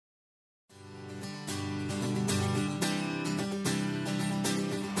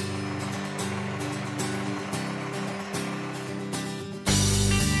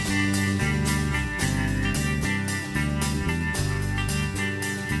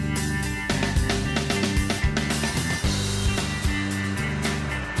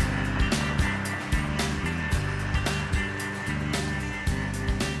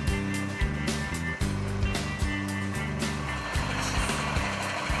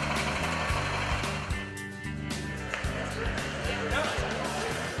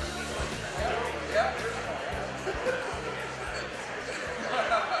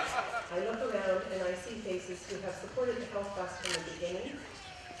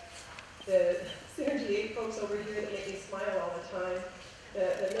the Synergy 8 folks over here that make me smile all the time,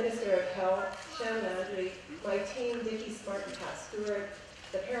 the Minister of Health, Shan Landry, my team, Dickie Smart and Pat Stewart,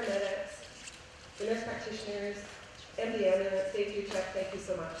 the paramedics, the nurse practitioners, MD Ambulance, Dave Duchek, thank you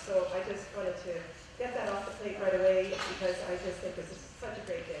so much. So I just wanted to get that off the plate right away because I just think this is such a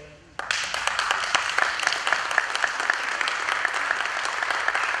great day.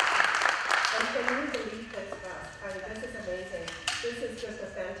 And can you believe this bus? I mean, this is amazing. This is just a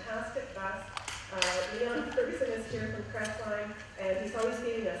fantastic bus. Leon Ferguson is here from Crestline, and he's always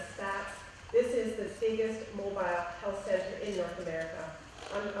giving us stats. This is the biggest mobile health center in North America.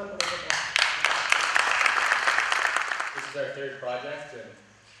 Unbelievable. This is our third project, and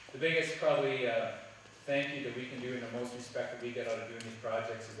the biggest probably thank you that we can do, and the most respect that we get out of doing these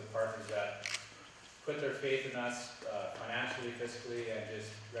projects is the partners that put their faith in us financially, fiscally, and just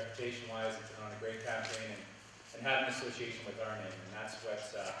reputation-wise. It's been on a great campaign, and have an association with our name, and that's what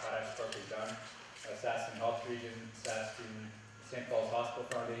Potash Corp has done. Saskatoon Health Region, Saskatoon St. Paul's Hospital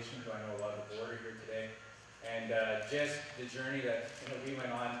Foundation, who I know a lot of the board are here today, and just the journey that we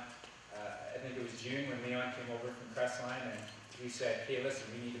went on. I think it was June when Leon came over from Crestline, and we said, hey, listen,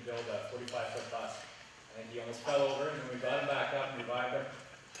 we need to build a 45-foot bus. I think he almost fell over, and then we got him back up and revived him.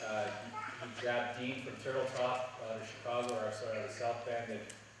 He grabbed Dean from Turtle Top out of Chicago, or sorry, out of South Bend, and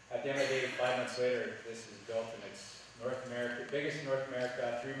at the end of the day, 5 months later, this is built, and it's North America, biggest in North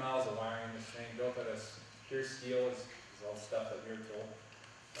America, 3 miles of wiring in this thing, built out of pure steel, is all the stuff that we were told.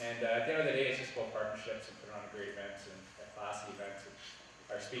 And at the end of the day, it's just about partnerships and putting on great events and classy events. And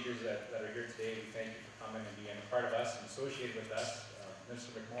our speakers that are here today, we thank you for coming and being a part of us and associated with us.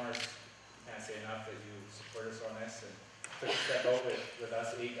 Mr. McMorris, can't say enough that you support us on this and took a step out with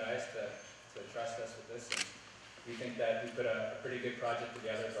us 8 guys to trust us with this. And we think that we put a pretty good project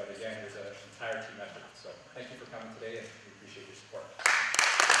together, but again, there's an entire team effort. So thank you for coming today, and we appreciate your support.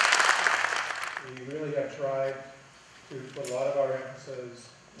 We really have tried to put a lot of our emphasis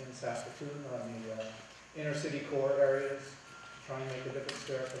in Saskatoon on the inner city core areas, try and make a difference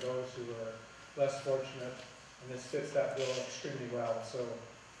there for those who are less fortunate, and this fits that bill extremely well. So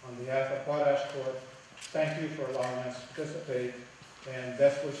on behalf of Potash Corp, thank you for allowing us to participate, and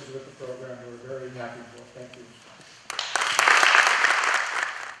best wishes with the program. We're very happy for it. Thank you.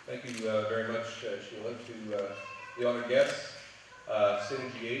 Thank you very much, Sheila, to the honored guests.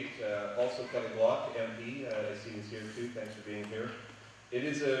 Synergy 8, also Kelly Block, MP, I see he's here too. Thanks for being here. It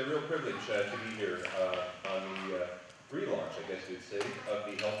is a real privilege to be here on the relaunch, I guess you'd say, of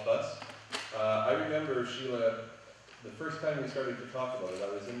the Health Bus. I remember, Sheila, the first time we started to talk about it,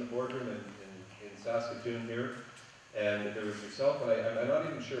 I was in the boardroom in Saskatoon here, and there was yourself, and I'm not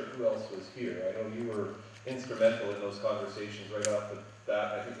even sure who else was here. I know you were instrumental in those conversations right off the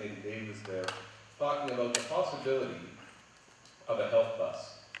bat. I think maybe Dave was there, talking about the possibility of a health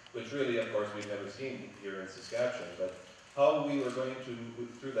bus, which really, of course, we've never seen here in Saskatchewan, but how we were going to,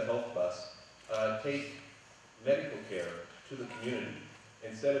 through the health bus, take medical care to the community,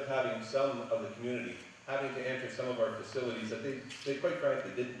 instead of having some of the community having to enter some of our facilities that they quite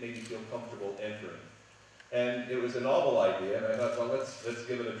frankly didn't maybe feel comfortable entering. And it was a novel idea, and I thought, well, let's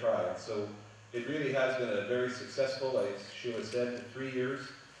give it a try. And so it really has been a very successful, as Sheila said, 3 years.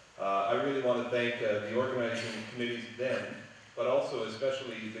 I really want to thank the organizing committees then, but also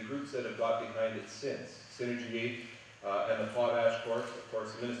especially the groups that have got behind it since. Synergy 8 and the Potash Corp, of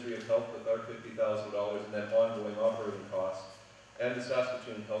course, the Ministry of Health with our $50,000 and then ongoing operating costs, and the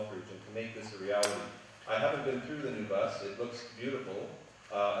Saskatoon Health Region to make this a reality. I haven't been through the new bus. It looks beautiful,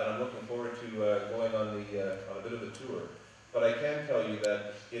 and I'm looking forward to going on a bit of a tour. But I can tell you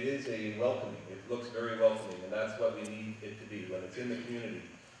that it is a welcoming. It looks very welcoming, and that's what we need it to be when it's in the community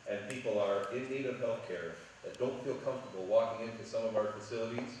and people are in need of health care that don't feel comfortable walking into some of our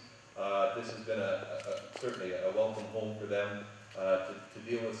facilities. This has been certainly a welcome home for them to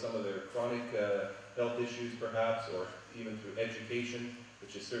deal with some of their chronic health issues perhaps, or even through education,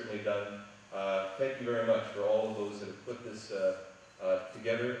 which is certainly done. Thank you very much for all of those that have put this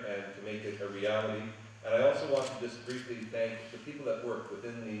together and to make it a reality. And I also want to just briefly thank the people that work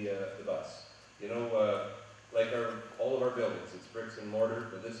within the bus. You know, like all of our buildings, it's bricks and mortar,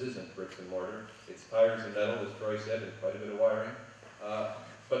 but this isn't bricks and mortar. It's tires and metal, as Troy said, and quite a bit of wiring.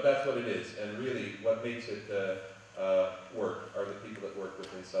 But that's what it is, and really what makes it work are the people that work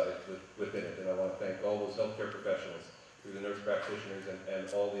within it. And I want to thank all those healthcare professionals, through the nurse practitioners and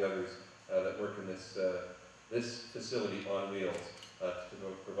all the others that work in this facility on wheels to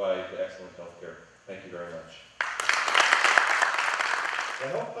provide excellent healthcare. Thank you very much. The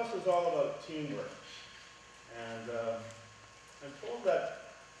Health Bus is all about teamwork. And I'm told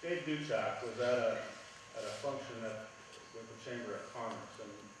that Dave Duchek was at a function with the Chamber of Commerce,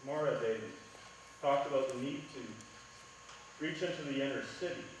 and Maura Davies talked about the need to reach into the inner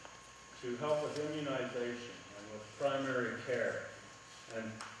city to help with immunization and with primary care and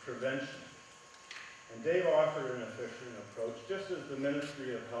prevention. And Dave offered an efficient approach, just as the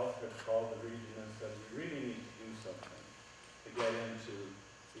Ministry of Health had called the region and said, we really need to do something to get into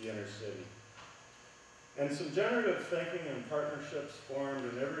the inner city. And some generative thinking and partnerships formed,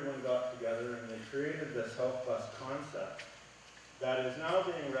 and everyone got together and they created this Health Plus concept that is now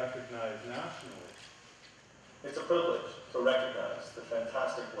being recognized nationally. It's a privilege to recognize the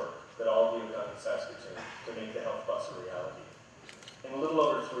fantastic work that all of you have done in Saskatoon to make the Health Plus a reality. In a little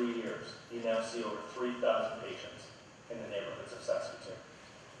over 3 years, you now see over 3,000 patients in the neighborhoods of Saskatoon.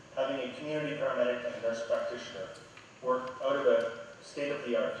 Having a community paramedic and a nurse practitioner work out of a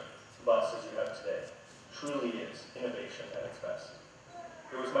state-of-the-art bus as you have today truly is innovation at its best.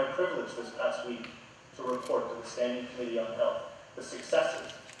 It was my privilege this past week to report to the Standing Committee on Health the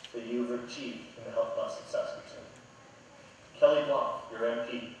successes that you've achieved in the Health Bus in Saskatoon. Kelly Block, your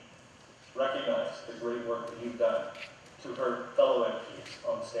MP, recognized the great work that you've done to her fellow MPs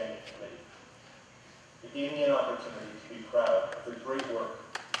on the Standing Committee. It gave me an opportunity to be proud of the great work,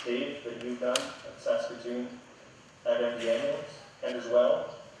 Dave, that you've done at Saskatoon at MD Ambulance, and as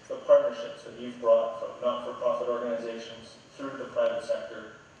well the partnerships that you've brought from not-for-profit organizations through the private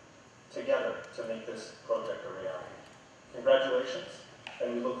sector together to make this project a reality. Congratulations,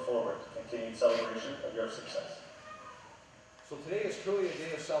 and we look forward to continued celebration of your success. So today is truly a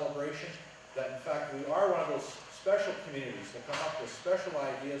day of celebration, that in fact we are one of those special communities that come up with special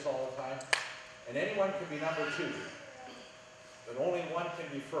ideas all the time, and anyone can be number two, but only one can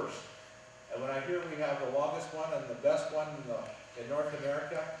be first. And when I hear we have the longest one and the best one in North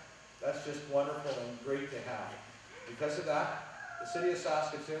America, that's just wonderful and great to have. Because of that, the city of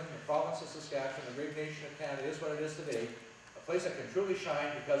Saskatoon, the province of Saskatchewan, the great nation of Canada is what it is today, a place that can truly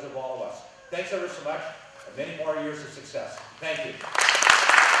shine because of all of us. Thanks ever so much, and many more years of success. Thank you.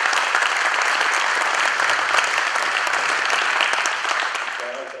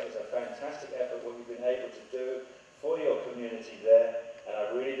 That is a fantastic effort what you've been able to do for your community there, and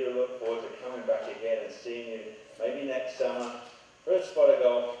I really do look forward to coming back again and seeing you maybe next summer for a spot of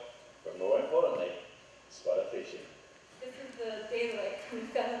golf, but more importantly, a spot of fishing. This is the day that I kind of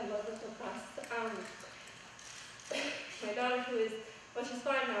fell in love with the bus. My daughter, who is, well, she's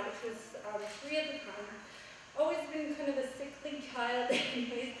 5 now, but she was 3 at the time, always been kind of a sickly child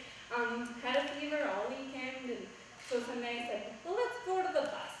anyways, had a fever all weekend, and so Sunday I said, well, let's go to the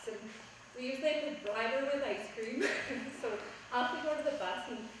bus. And we usually have to bribe her with ice cream, so off we go to the bus,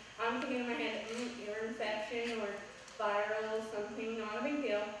 and I'm thinking in my head, ear infection or viral, something, not a big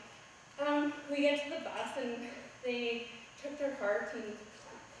deal. We get to the bus, and they checked her heart, and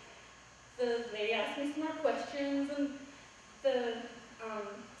the lady asked me some more questions, and the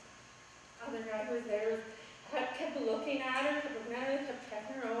other guy who was there kept looking at her, kept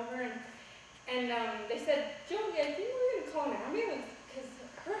checking her over, and they said, Jody, I think we're going to call an ambulance, because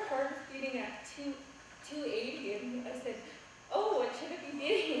her heart is beating at 280, and I said, oh, what should it be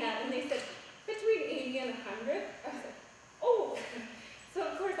beating at? And they said, between 80 and 100. I was like, oh. So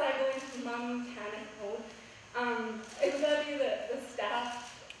of course I go into mom panic mode. I will tell you that the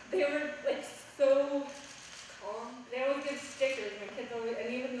staff, they were like so calm. They always give stickers. My kids always,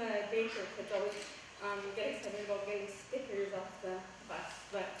 and even the daycare kids always get excited about getting stickers off the bus.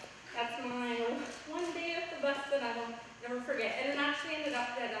 But that's my one day at the bus that I will never forget. And it actually ended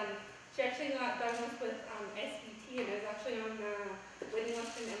up that she actually got diagnosed with SVT, and it was actually on Whitney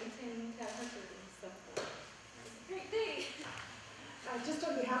Western Edmonton to her surgery. So it was a great day. Just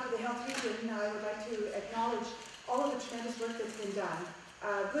on behalf of the Health Region, I would like to acknowledge all of the tremendous work that's been done.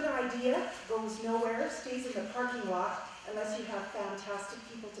 Good idea goes nowhere, stays in the parking lot, unless you have fantastic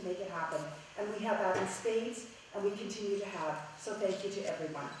people to make it happen. And we have that in spades, and we continue to have. So thank you to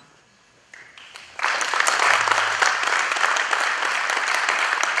everyone.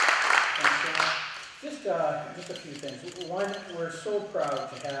 Just a few things. One, we're so proud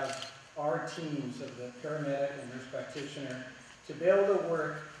to have our teams of the paramedic and nurse practitioner to be able to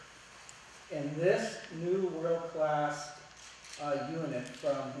work in this new world-class unit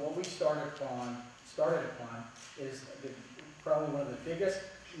from what we started upon is probably one of the biggest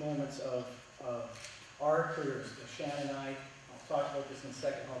moments of our careers. Shannon and I, I'll talk about this in a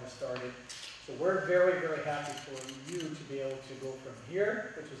second, how this started. So we're very, very happy for you to be able to go from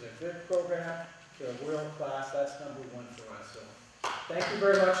here, which was a good program, to a world-class. That's number one for us. So thank you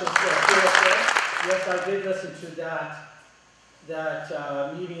very much. Yes, I did listen to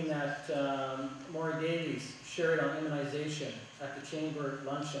that meeting that Maury Davies shared on immunization at the chamber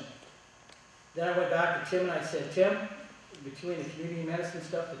luncheon. Then I went back to Tim and I said, Tim, between the community medicine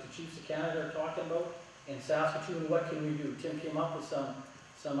stuff that the Chiefs of Canada are talking about, and Saskatoon, what can we do? Tim came up with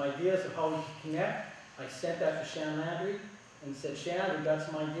some ideas of how we can connect. I sent that to Shan Landry and said, Shan, we've got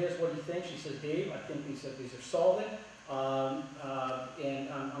some ideas, what do you think? She says, Dave, I think these are solid, and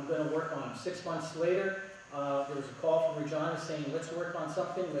I'm gonna work on them. 6 months later, there was a call from Regina saying, let's work on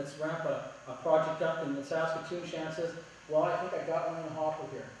something, let's ramp a project up in Saskatoon. Shan says, well, I think I got one in the hopper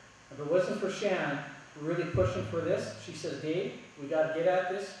here. If it wasn't for Shan really pushing for this, she says, Dave, we gotta get at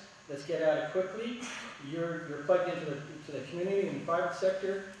this, let's get at it quickly. You're plugged into the community and the private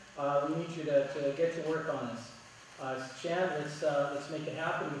sector. We need you to get to work on this. Shan, let's make it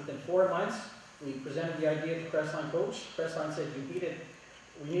happen. Within 4 months, we presented the idea to Crestline coach. Crestline said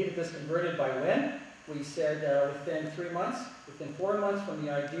we needed this converted by when? We said within 3 months, within 4 months from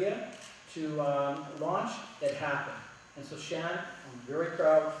the idea to launch, it happened. And so Shan, I'm very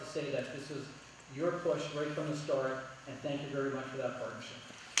proud to say that this was your push right from the start, and thank you very much for that partnership.